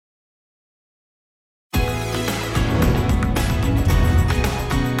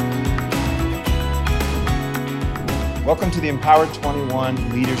Welcome to the Empower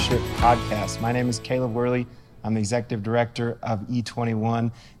 21 Leadership Podcast. My name is Caleb Worley. I'm the Executive Director of E21.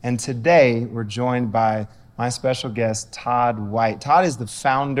 And today we're joined by my special guest, Todd White. Todd is the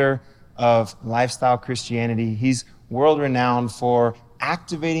founder of Lifestyle Christianity. He's world-renowned for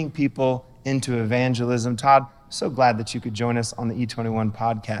activating people into evangelism. Todd, so glad that you could join us on the E21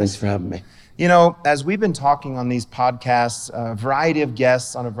 podcast. Thanks for having me. You know, as we've been talking on these podcasts, a variety of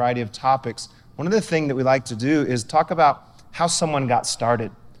guests on a variety of topics, one of the things that we like to do is talk about how someone got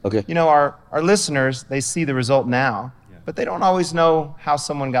started. Okay. You know, our listeners, they see the result now, but they don't always know how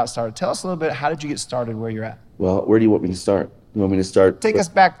someone got started. Tell us a little bit, how did you get started where you're at? Well, where do you want me to start? You want me to start? Take us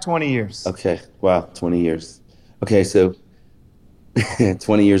back 20 years. Okay. Wow, 20 years. Okay, so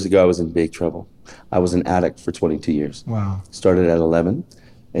 20 years ago, I was in big trouble. I was an addict for 22 years. Wow. Started at 11,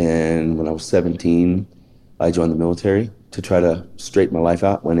 and when I was 17, I joined the military to try to straighten my life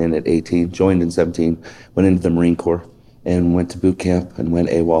out. Went in at 18, joined in 17, went into the Marine Corps, and went to boot camp and went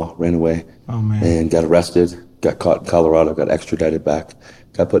AWOL, ran away, and got arrested, got caught in Colorado, got extradited back,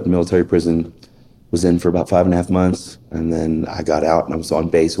 got put in military prison, was in for about 5.5 months, and then I got out and I was on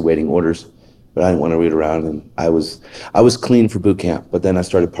base awaiting orders, but I didn't want to wait around, and I was clean for boot camp, but then I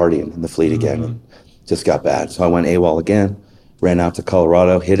started partying in the fleet again, and just got bad. So I went AWOL again, ran out to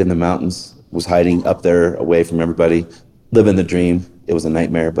Colorado, hid in the mountains, was hiding up there away from everybody, living the dream. It was a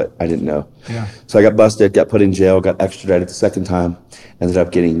nightmare, but I didn't know. Yeah. So I got busted, got put in jail, got extradited the second time, ended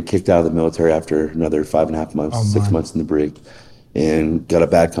up getting kicked out of the military after another 5.5 months, 6 months in the brig, and got a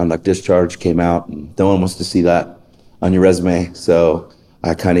bad conduct discharge, came out, and no one wants to see that on your resume. So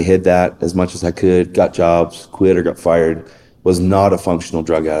I kind of hid that as much as I could, got jobs, quit or got fired, was not a functional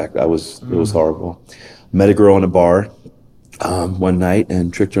drug addict. It was horrible. Met a girl in a bar one night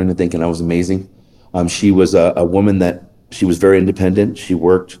and tricked her into thinking I was amazing. She was a woman that, she was very independent. She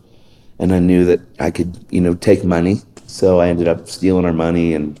worked, and I knew that I could, take money. So I ended up stealing her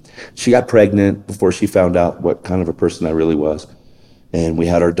money, and she got pregnant before she found out what kind of a person I really was. And we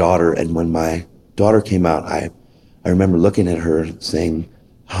had our daughter, and when my daughter came out, I remember looking at her and saying,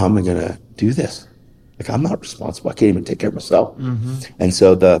 how am I gonna do this? Like, I'm not responsible. I can't even take care of myself. And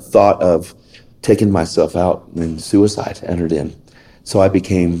so the thought of taking myself out and suicide entered in. So I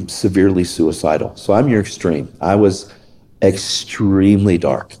became severely suicidal. So I'm your extreme. I was extremely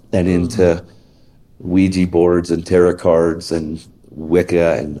dark and into Ouija boards and tarot cards and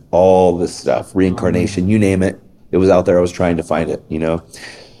Wicca and all this stuff, reincarnation, you name it. It was out there. I was trying to find it,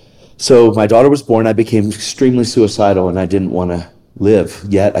 So my daughter was born. I became extremely suicidal, and I didn't want to live,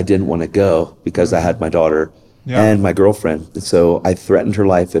 yet I didn't want to go because I had my daughter and my girlfriend. So I threatened her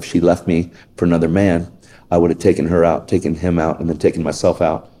life. If she left me for another man, I would have taken her out, taken him out, and then taken myself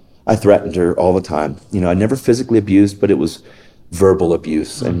out. I threatened her all the time. I never physically abused, but it was verbal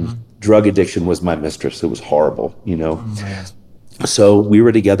abuse, and drug addiction was my mistress. It was horrible, So we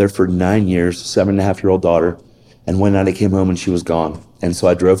were together for 9 years, 7.5-year-old daughter, and one night I came home and she was gone. And so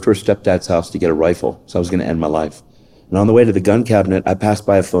I drove to her stepdad's house to get a rifle. So I was going to end my life. And on the way to the gun cabinet, I passed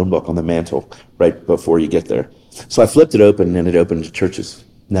by a phone book on the mantle right before you get there. So I flipped it open, and it opened to churches.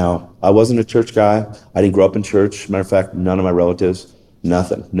 Now, I wasn't a church guy. I didn't grow up in church. Matter of fact, none of my relatives,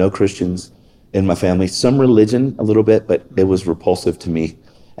 nothing, no Christians in my family. Some religion a little bit, but it was repulsive to me.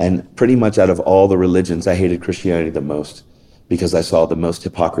 And pretty much out of all the religions, I hated Christianity the most because I saw the most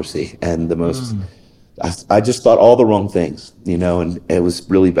hypocrisy and the most, I just thought all the wrong things, and it was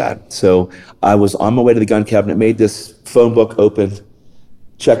really bad. So I was on my way to the gun cabinet, made this phone book open,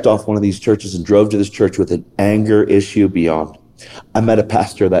 checked off one of these churches, and drove to this church with an anger issue beyond. I met a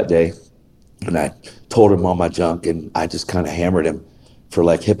pastor that day, and I told him all my junk, and I just kind of hammered him for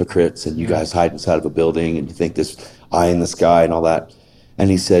like hypocrites, and you guys hide inside of a building, and you think this eye in the sky and all that. And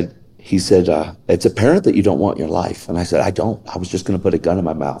he said, it's apparent that you don't want your life. And I said, I don't. I was just going to put a gun in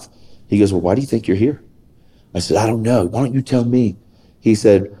my mouth. He goes, well, why do you think you're here? I said, I don't know. Why don't you tell me? He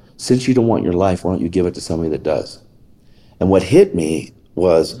said, since you don't want your life, why don't you give it to somebody that does? And what hit me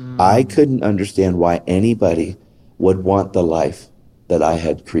was I couldn't understand why anybody would want the life that I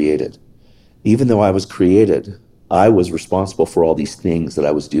had created. Even though I was created, I was responsible for all these things that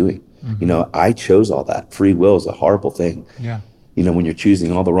I was doing. I chose all that. Free will is a horrible thing. When you're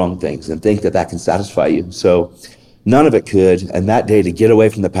choosing all the wrong things and think that can satisfy you. So none of it could. And that day, to get away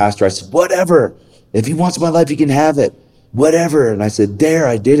from the pastor, I said, whatever. If he wants my life, he can have it. Whatever. And I said, there,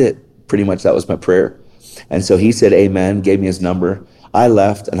 I did it. Pretty much that was my prayer. And so he said, amen, gave me his number. I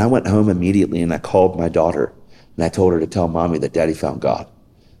left, and I went home immediately, and I called my daughter. And I told her to tell mommy that daddy found God.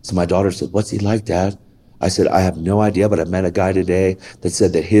 So my daughter said, what's he like, Dad? I said, I have no idea, but I met a guy today that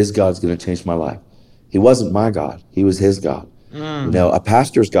said that his God's going to change my life. He wasn't my God. He was his God. A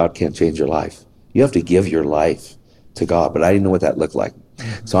pastor's God can't change your life. You have to give your life to God, but I didn't know what that looked like.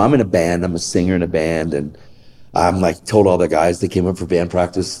 So I'm in a band, I'm a singer in a band, and I'm like, told all the guys, they came up for band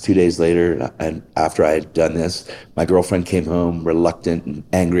practice 2 days later. And after I had done this, my girlfriend came home reluctant and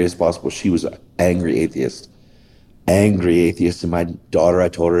angry as possible. She was an angry atheist. And my daughter, I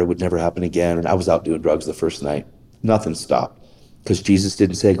told her it would never happen again. And I was out doing drugs the first night. Nothing stopped. Because Jesus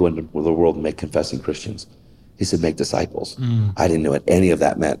didn't say go into the world and make confessing Christians. He said make disciples. I didn't know what any of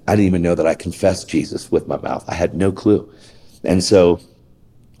that meant. I didn't even know that I confessed Jesus with my mouth. I had no clue. And so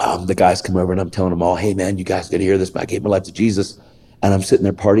the guys come over and I'm telling them all, hey man, you guys got to hear this. I gave my life to Jesus. And I'm sitting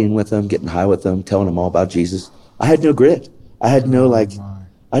there partying with them, getting high with them, telling them all about Jesus. I had no grit. I had no I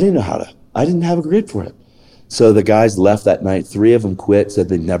didn't know I didn't have a grid for it. So the guys left that night. 3 of them quit, said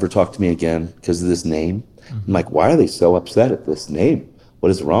they'd never talk to me again because of this name. I'm like, why are they so upset at this name? What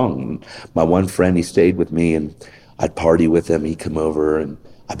is wrong? And my one friend, he stayed with me and I'd party with him. He'd come over and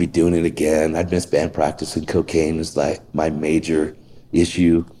I'd be doing it again. I'd miss band practice and cocaine was like my major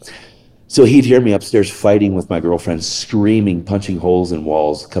issue. So he'd hear me upstairs fighting with my girlfriend, screaming, punching holes in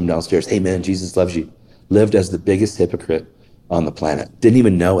walls, come downstairs. Hey man, Jesus loves you. Lived as the biggest hypocrite on the planet. Didn't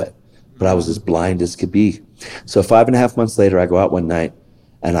even know it, but I was as blind as could be. So 5.5 months later, I go out one night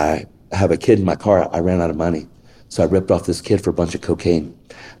and I have a kid in my car. I ran out of money. So I ripped off this kid for a bunch of cocaine.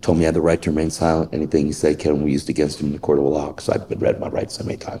 Told me I had the right to remain silent. Anything he said can be used against him in the court of law, because I've been read my rights so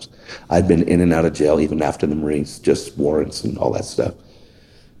many times. I'd been in and out of jail even after the Marines, just warrants and all that stuff.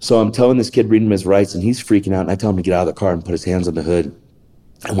 So I'm telling this kid, reading him his rights, and he's freaking out, and I tell him to get out of the car and put his hands on the hood.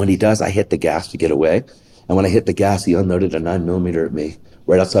 And when he does, I hit the gas to get away. And when I hit the gas, he unloaded a 9mm at me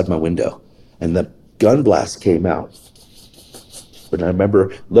right outside my window. And the gun blast came out. But I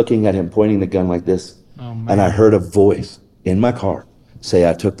remember looking at him, pointing the gun like this. And I heard a voice in my car say,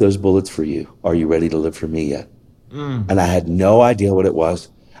 I took those bullets for you. Are you ready to live for me yet? And I had no idea what it was.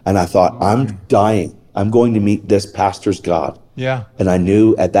 And I thought, I'm dying. I'm going to meet this pastor's God. Yeah. And I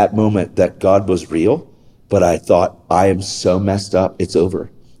knew at that moment that God was real, but I thought, I am so messed up, it's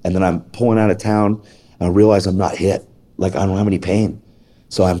over. And then I'm pulling out of town and I realize I'm not hit. Like I don't have any pain.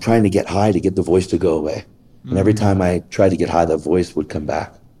 So I'm trying to get high to get the voice to go away. And every time I tried to get high, the voice would come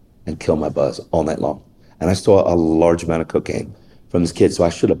back and kill my buzz all night long. And I stole a large amount of cocaine from this kid, so I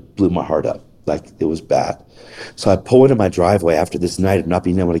should have blew my heart up. Like it was bad. So I pull into my driveway after this night of not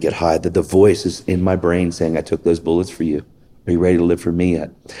being able to get high, that the voice is in my brain saying, I took those bullets for you. Are you ready to live for me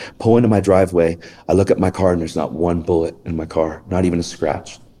yet? Pull into my driveway. I look at my car and there's not one bullet in my car, not even a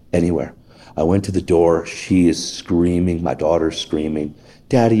scratch anywhere. I went to the door. She is screaming. My daughter's screaming.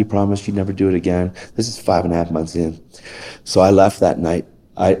 Daddy, you promised you'd never do it again. This is 5.5 months in. So I left that night.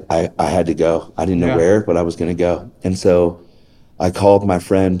 I had to go. I didn't know where, but I was going to go. And so I called my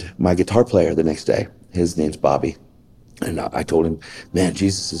friend, my guitar player, the next day. His name's Bobby. And I told him, man,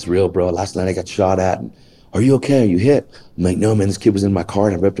 Jesus is real, bro. Last night I got shot at. And, are you okay? Are you hit? I'm like, no, man, this kid was in my car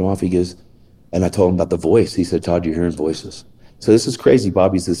and I ripped him off. He goes, and I told him about the voice. He said, Todd, you're hearing voices. So this is crazy.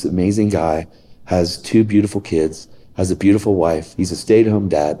 Bobby's this amazing guy, has 2 beautiful kids, has a beautiful wife. He's a stay-at-home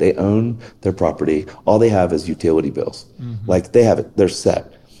dad. They own their property. All they have is utility bills. Like they have it, they're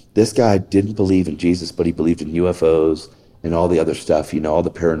set. This guy didn't believe in Jesus, but he believed in UFOs and all the other stuff, you know, all the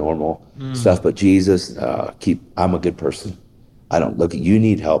paranormal stuff. But Jesus, I'm a good person. I don't look at you,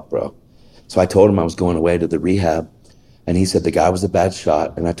 need help, bro. So I told him I was going away to the rehab, and he said the guy was a bad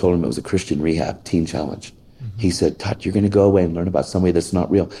shot, and I told him it was a Christian rehab, teen challenge. He said, Todd, you're going to go away and learn about somebody that's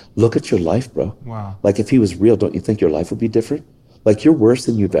not real. Look at your life, bro. Wow. Like if he was real, don't you think your life would be different? Like you're worse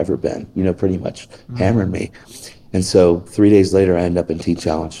than you've ever been, you know, pretty much hammering me. And so 3 days later, I ended up in Teen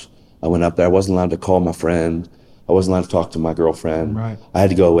Challenge. I went up there. I wasn't allowed to call my friend. I wasn't allowed to talk to my girlfriend. Right. I had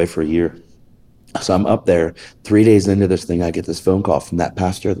to go away for a year. So I'm up there. 3 days into this thing, I get this phone call from that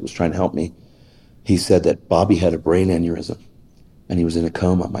pastor that was trying to help me. He said that Bobby had a brain aneurysm and he was in a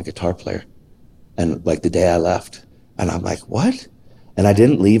coma, my guitar player. And like the day I left, and I'm like, what? And I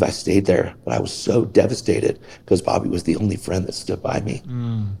didn't leave, I stayed there, but I was so devastated because Bobby was the only friend that stood by me.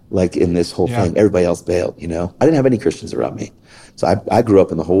 Like in this whole thing, everybody else bailed, you know? I didn't have any Christians around me. So I grew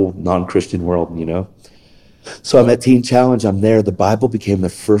up in the whole non-Christian world, you know? So I'm at Teen Challenge, I'm there. The Bible became the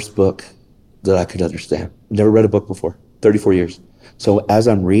first book that I could understand. Never read a book before, 34 years. So as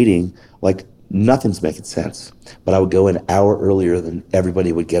I'm reading, like nothing's making sense, but I would go an hour earlier than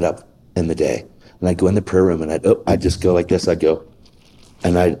everybody would get up in the day. And I'd go in the prayer room and I'd just go like this. I'd go,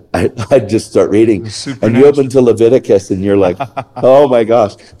 and I'd just start reading. And you open to Leviticus and you're like, oh my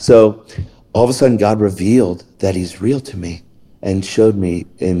gosh. So all of a sudden God revealed that he's real to me and showed me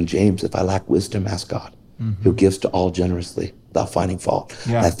in James, if I lack wisdom, ask God, who gives to all generously without finding fault.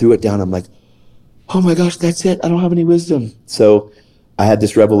 I threw it down. I'm like, oh my gosh, that's it. I don't have any wisdom. So I had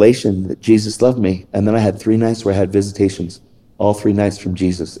this revelation that Jesus loved me. And then I had 3 nights where I had visitations, all 3 nights from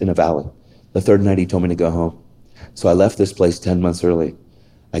Jesus in a valley. The third night he told me to go home. So I left this place 10 months early.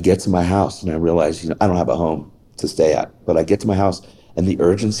 I get to my house and I realize, I don't have a home to stay at, but I get to my house and the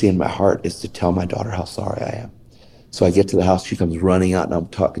urgency in my heart is to tell my daughter how sorry I am. So I get to the house, she comes running out and I'm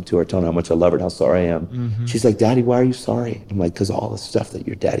talking to her, telling her how much I love her and how sorry I am. Mm-hmm. She's like, Daddy, why are you sorry? I'm like, because all the stuff that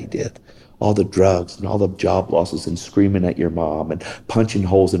your daddy did, all the drugs and all the job losses and screaming at your mom and punching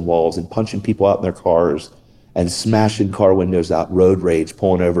holes in walls and punching people out in their cars and smashing car windows out, road rage,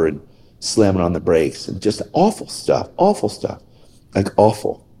 pulling over and slamming on the brakes and just awful stuff, like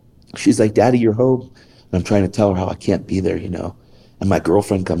awful. She's like, Daddy, you're home. And I'm trying to tell her how I can't be there, And my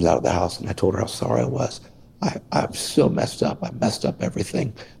girlfriend comes out of the house and I told her how sorry I was. I'm so messed up. I messed up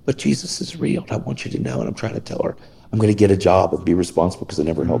everything. But Jesus is real. And I want you to know. And I'm trying to tell her I'm going to get a job and be responsible because I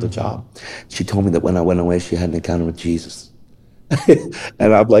never held a job. She told me that when I went away, she had an encounter with Jesus. And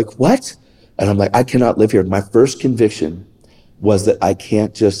I'm like, what? And I'm like, I cannot live here. My first conviction was that I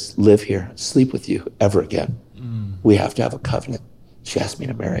can't just live here, sleep with you ever again. We have to have a covenant. She asked me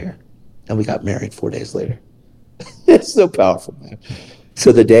to marry her. And we got married 4 days later. It's so powerful, man.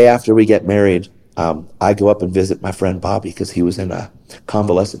 So the day after we get married, I go up and visit my friend Bobby because he was in a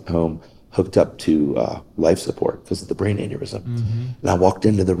convalescent home hooked up to life support because of the brain aneurysm. Mm-hmm. And I walked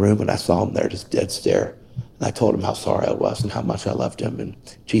into the room and I saw him there just dead stare. And I told him how sorry I was and how much I loved him and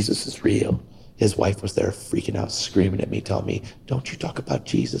Jesus is real. His wife was there freaking out, screaming at me, telling me, don't you talk about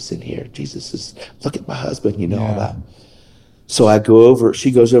Jesus in here. Jesus is, look at my husband, all that. So I go over, she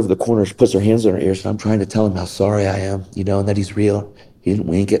goes over the corner, she puts her hands on her ears, and I'm trying to tell him how sorry I am, and that he's real. He didn't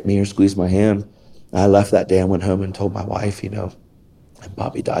wink at me or squeeze my hand. I left that day and went home and told my wife, and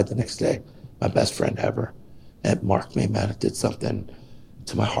Bobby died the next day, my best friend ever. It marked me, man. It did something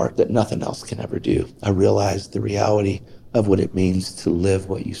to my heart that nothing else can ever do. I realized the reality of what it means to live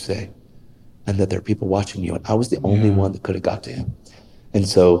what you say and that there are people watching you. And I was the only one that could have got to him. And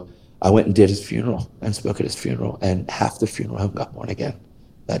so I went and did his funeral and spoke at his funeral, and half the funeral home got born again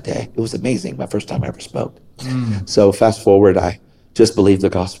that day. It was amazing. My first time I ever spoke. So fast forward, I just believe the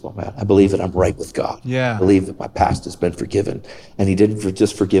gospel, man. I believe that I'm right with God. I believe that my past has been forgiven. And he didn't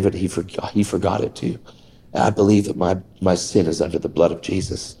just forgive it, he forgot it too. And I believe that my sin is under the blood of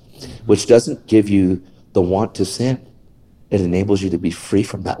Jesus, which doesn't give you the want to sin. It enables you to be free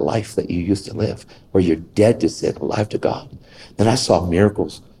from that life that you used to live, where you're dead to sin, alive to God. Then I saw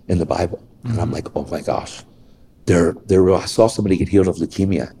miracles in the Bible. And I'm like, oh my gosh. I saw somebody get healed of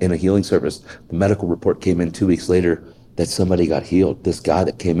leukemia in a healing service. The medical report came in 2 weeks later that somebody got healed. This guy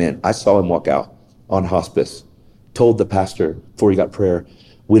that came in, I saw him walk out on hospice, told the pastor before he got prayer,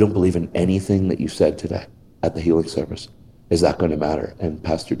 we don't believe in anything that you said today at the healing service. Is that going to matter? And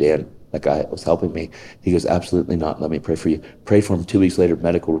Pastor Dan, that guy that was helping me, he goes, absolutely not. Let me pray for you. Prayed for him 2 weeks later,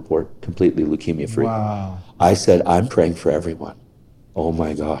 medical report, completely leukemia free. Wow. I said, I'm praying for everyone. Oh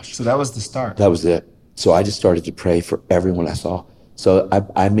my gosh. So that was the start. That was it. So I just started to pray for everyone I saw. So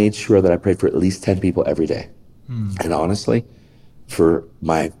I made sure that I prayed for at least 10 people every day. And honestly, for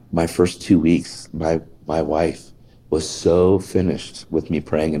my first 2 weeks, my wife was so finished with me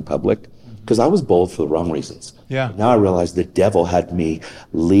praying in public because I was bold for the wrong reasons. Yeah. Now I realized the devil had me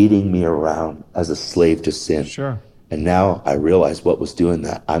leading me around as a slave to sin. Sure. And now I realize what was doing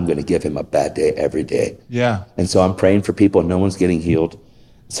that. I'm going to give him a bad day every day. Yeah. And so I'm praying for people. No one's getting healed.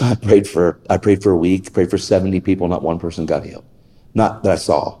 So I prayed for a week, prayed for 70 people. Not one person got healed. Not that I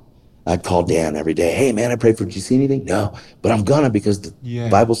saw. I'd call Dan every day. Hey, man, I prayed for, did you see anything? No, but I'm gonna because the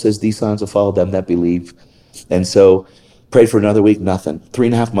Bible says these signs will follow them that believe. And so prayed for another week, nothing.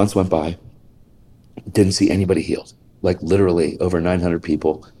 3.5 months went by. Didn't see anybody healed. Like literally over 900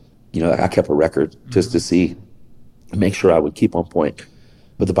 people. I kept a record just to see, make sure I would keep on point.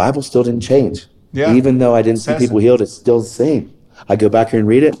 But the Bible still didn't change. Yeah. Even though I didn't see people healed, it's still the same. I go back here and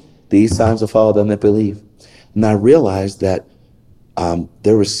read it. These signs will follow them that believe. And I realized that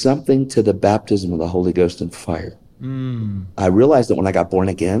there was something to the baptism of the Holy Ghost and fire. I realized that when I got born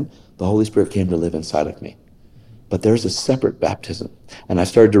again, the Holy Spirit came to live inside of me. But there's a separate baptism. And I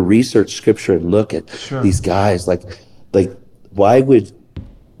started to research scripture and look at these guys. Like why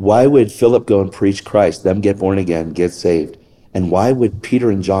would Philip go and preach Christ, them get born again, get saved? And why would Peter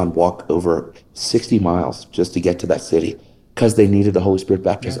and John walk over 60 miles just to get to that city? Because they needed the Holy Spirit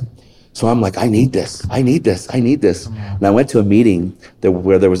baptism. Yeah. So I'm like, I need this. And I went to a meeting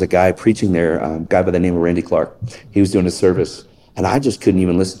where there was a guy preaching there, a guy by the name of Randy Clark. He was doing a service. And I just couldn't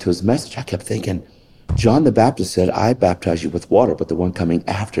even listen to his message. I kept thinking, John the Baptist said, I baptize you with water, but the one coming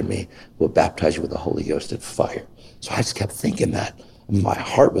after me will baptize you with the Holy Ghost and fire. So I just kept thinking that. My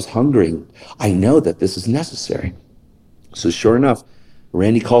heart was hungering. I know that this is necessary. So sure enough,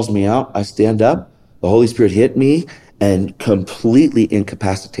 Randy calls me out. I stand up. The Holy Spirit hit me and completely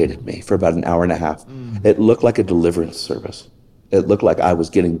incapacitated me for about an hour and a half. It looked like a deliverance service. It looked like I was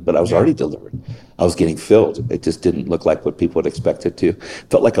getting, but I was already delivered. I was getting filled. It just didn't look like what people would expect it to.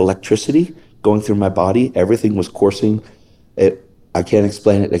 Felt like electricity going through my body. Everything was coursing. I can't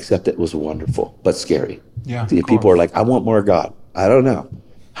explain it except it was wonderful, but scary. Yeah. People are like, I want more of God. I don't know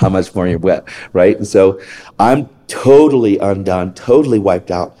how much more you're wet, right? And so I'm totally undone, totally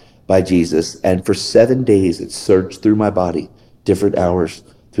wiped out by Jesus. And for 7 days, it surged through my body, different hours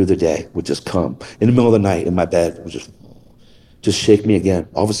through the day would just come. In the middle of the night in my bed, it would just shake me again.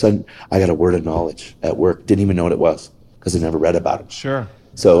 All of a sudden, I got a word of knowledge at work. Didn't even know what it was because I never read about it. Sure.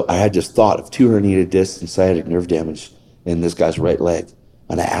 So I had just thought of 2 herniated discs and sciatic nerve damage in this guy's right leg.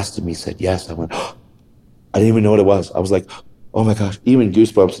 And I asked him, he said, yes. I went, oh. I didn't even know what it was. I was like, oh my gosh, even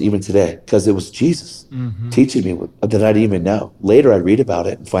goosebumps even today, because it was Jesus teaching me that I didn't even know. Later I read about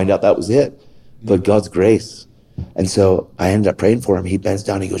it and find out that was it, but God's grace. And so I ended up praying for him. He bends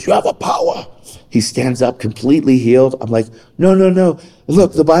down, he goes, you have a power. He stands up completely healed. I'm like, no.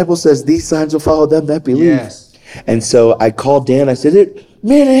 Look, the Bible says these signs will follow them that believe. Yes. And so I called Dan. I said,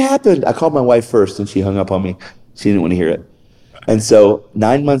 it happened. I called my wife first and she hung up on me. She didn't want to hear it. And so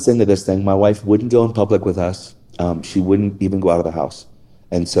 9 months into this thing, my wife wouldn't go in public with us. She wouldn't even go out of the house.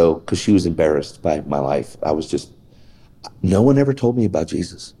 And so, because she was embarrassed by my life, no one ever told me about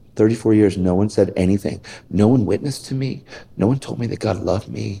Jesus. 34 years, no one said anything. No one witnessed to me. No one told me that God loved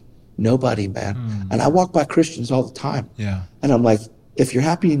me. Nobody, man. And I walk by Christians all the time. Yeah. And I'm like, if you're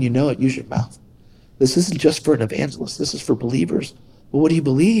happy and you know it, use your mouth. This isn't just for an evangelist. This is for believers. Well, what do you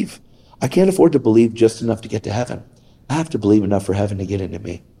believe? I can't afford to believe just enough to get to heaven. I have to believe enough for heaven to get into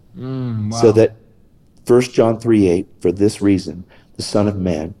me. Wow. So that 1 John 3:8, for this reason, the Son of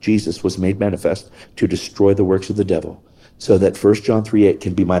Man, Jesus, was made manifest to destroy the works of the devil, so that 1 John 3:8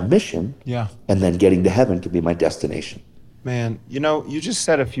 can be my mission, and then getting to heaven can be my destination. Man, you just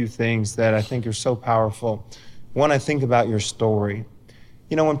said a few things that I think are so powerful. One, I think about your story.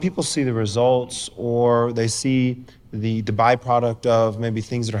 When people see the results or they see the byproduct of maybe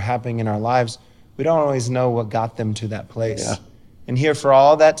things that are happening in our lives, we don't always know what got them to that place. Yeah. And here for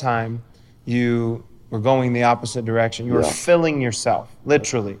all that time, you were going the opposite direction. You were filling yourself,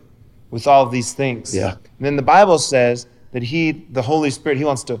 literally, with all of these things. Yeah. And then the Bible says that the Holy Spirit, he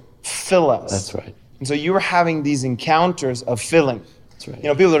wants to fill us. That's right. And so you were having these encounters of filling. That's right.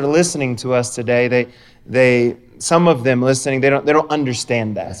 People that are listening to us today, they some of them listening, they don't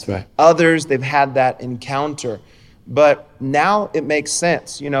understand that. That's right. Others, they've had that encounter. But now it makes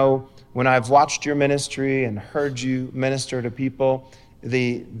sense. When I've watched your ministry and heard you minister to people,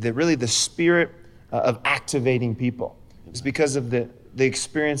 the spirit of activating people is because of the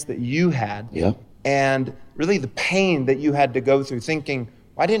experience that you had. Yeah. And really the pain that you had to go through thinking,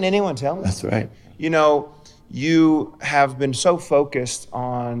 why didn't anyone tell me? That's right. You have been so focused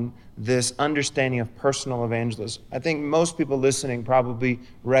on this understanding of personal evangelism. I think most people listening probably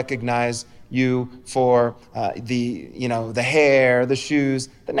recognize you for the hair, the shoes,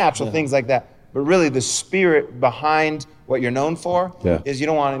 the natural things like that. But really the spirit behind what you're known for is you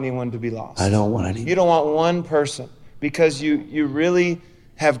don't want anyone to be lost. I don't want anyone. You don't want one person, because you really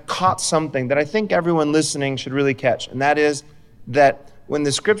have caught something that I think everyone listening should really catch. And that is that when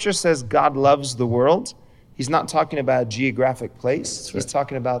the scripture says God loves the world, he's not talking about a geographic place. He's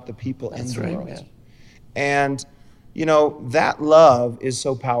talking about the people in the world. Man. And, that love is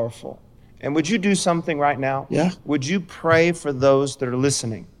so powerful. And would you do something right now? Yeah. Would you pray for those that are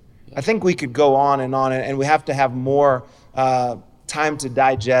listening? Yeah. I think we could go on, and we have to have more time to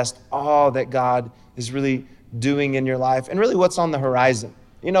digest all that God is really doing in your life and really what's on the horizon.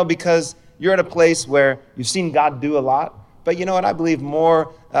 Because you're at a place where you've seen God do a lot, but you know what? I believe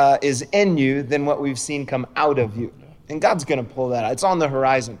more is in you than what we've seen come out of you. And God's going to pull that out. It's on the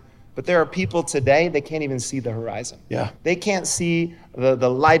horizon. But there are people today, they can't even see the horizon. Yeah. They can't see the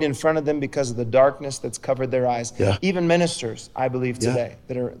light in front of them because of the darkness that's covered their eyes. Yeah. Even ministers, I believe today,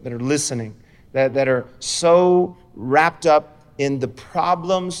 that are listening, that are so wrapped up in the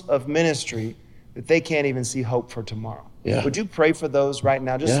problems of ministry that they can't even see hope for tomorrow. Yeah. Would you pray for those right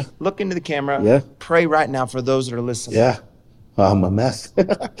now? Just look into the camera. Yeah. Pray right now for those that are listening. Yeah. Well, I'm a mess.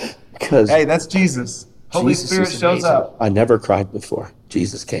 Because hey, that's Jesus. Holy Spirit shows up. I never cried before.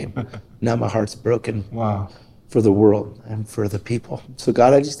 Jesus came. Now my heart's broken. Wow. For the world and for the people. So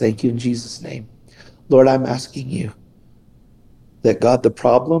God, I just thank you in Jesus' name. Lord, I'm asking you that God, the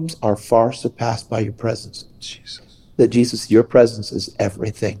problems are far surpassed by your presence. Jesus. That Jesus, your presence is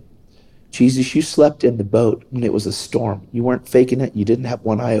everything. Jesus, you slept in the boat when it was a storm. You weren't faking it. You didn't have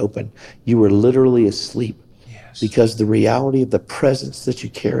one eye open. You were literally asleep. Yeah. because the reality of the presence that you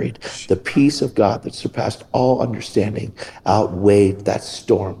carried, the peace of God that surpassed all understanding, outweighed that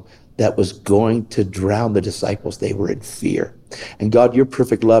storm that was going to drown the disciples. They were in fear. And God, your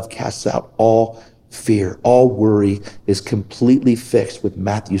perfect love casts out all fear. All worry is completely fixed with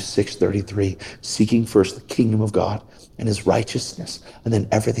Matthew 6:33, seeking first the kingdom of God and his righteousness, and then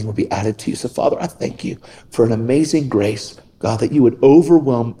everything will be added to you. So Father, I thank you for an amazing grace, God, that you would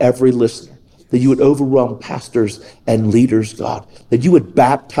overwhelm every listener, that you would overwhelm pastors and leaders, God, that you would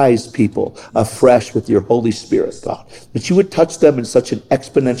baptize people afresh with your Holy Spirit, God, that you would touch them in such an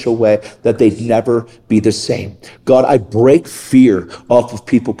exponential way that they'd never be the same. God, I break fear off of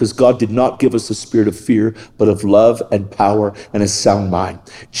people because God did not give us a spirit of fear, but of love and power and a sound mind.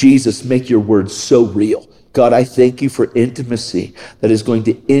 Jesus, make your word so real. God, I thank you for intimacy that is going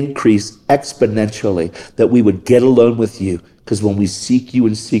to increase exponentially, that we would get alone with you, because when we seek you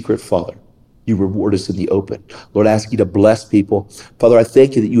in secret, Father, you reward us in the open. Lord, I ask you to bless people. Father, I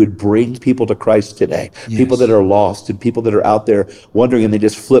thank you that you would bring people to Christ today. Yes. People that are lost and people that are out there wondering, and they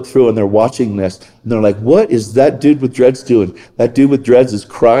just flip through and they're watching this and they're like, what is that dude with dreads doing? That dude with dreads is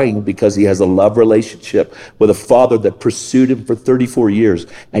crying because he has a love relationship with a father that pursued him for 34 years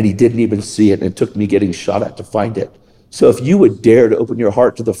and he didn't even see it, and it took me getting shot at to find it. So if you would dare to open your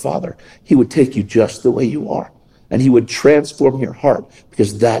heart to the Father, he would take you just the way you are. And he would transform your heart,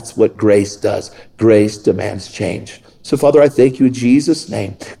 because that's what grace does. Grace demands change. So Father, I thank you in Jesus'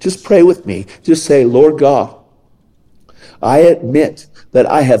 name. Just pray with me. Just say, Lord God, I admit that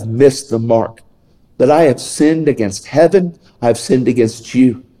I have missed the mark, that I have sinned against heaven, I've sinned against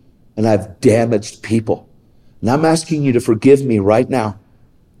you, and I've damaged people. And I'm asking you to forgive me right now.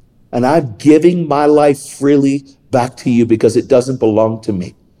 And I'm giving my life freely back to you because it doesn't belong to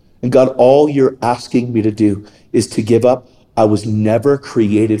me. And God, all you're asking me to do is to give up. I was never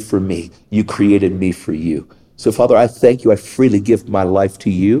created for me. You created me for you. So Father, I thank you. I freely give my life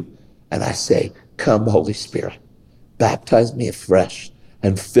to you. And I say, come, Holy Spirit, baptize me afresh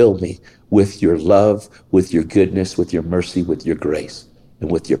and fill me with your love, with your goodness, with your mercy, with your grace,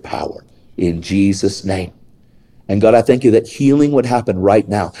 and with your power. In Jesus' name. And God, I thank you that healing would happen right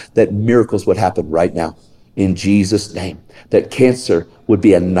now, that miracles would happen right now. In Jesus' name, that cancer would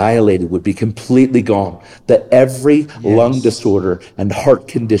be annihilated, would be completely gone, that every lung disorder and heart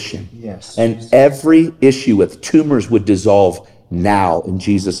condition and every issue with tumors would dissolve now in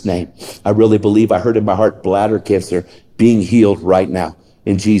Jesus' name. I really believe I heard in my heart bladder cancer being healed right now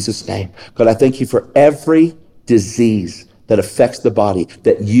in Jesus' name. God, I thank you for every disease that affects the body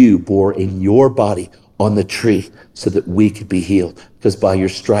that you bore in your body on the tree so that we could be healed, because by your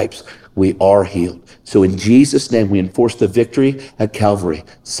stripes we are healed. So in Jesus' name, we enforce the victory at Calvary: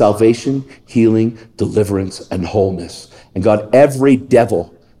 salvation, healing, deliverance, and wholeness. And God, every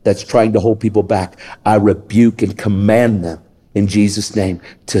devil that's trying to hold people back, I rebuke and command them in Jesus' name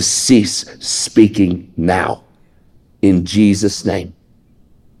to cease speaking now. In Jesus' name.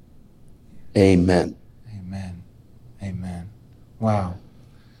 Amen. Amen. Amen. Wow.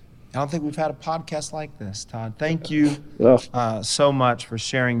 I don't think we've had a podcast like this, Todd. Thank you so much for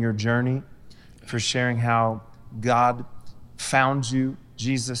sharing your journey, for sharing how God found you,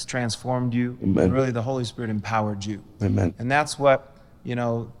 Jesus transformed you, and really the Holy Spirit empowered you. Amen. And that's what,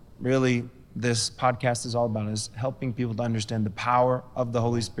 really this podcast is all about, is helping people to understand the power of the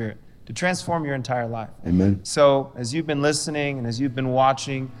Holy Spirit to transform your entire life. Amen. So as you've been listening and as you've been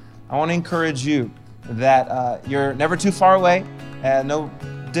watching, I want to encourage you that you're never too far away, no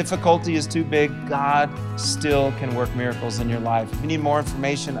difficulty is too big. God still can work miracles in your life. If you need more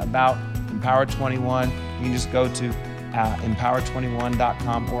information about Empower 21, you can just go to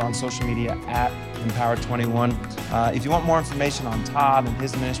empower21.com or on social media at Empower 21. If you want more information on Todd and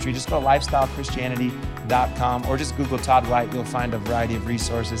his ministry, just go to lifestylechristianity.com or just Google Todd White. You'll find a variety of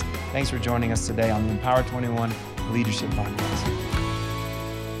resources. Thanks for joining us today on the Empower 21 Leadership Podcast.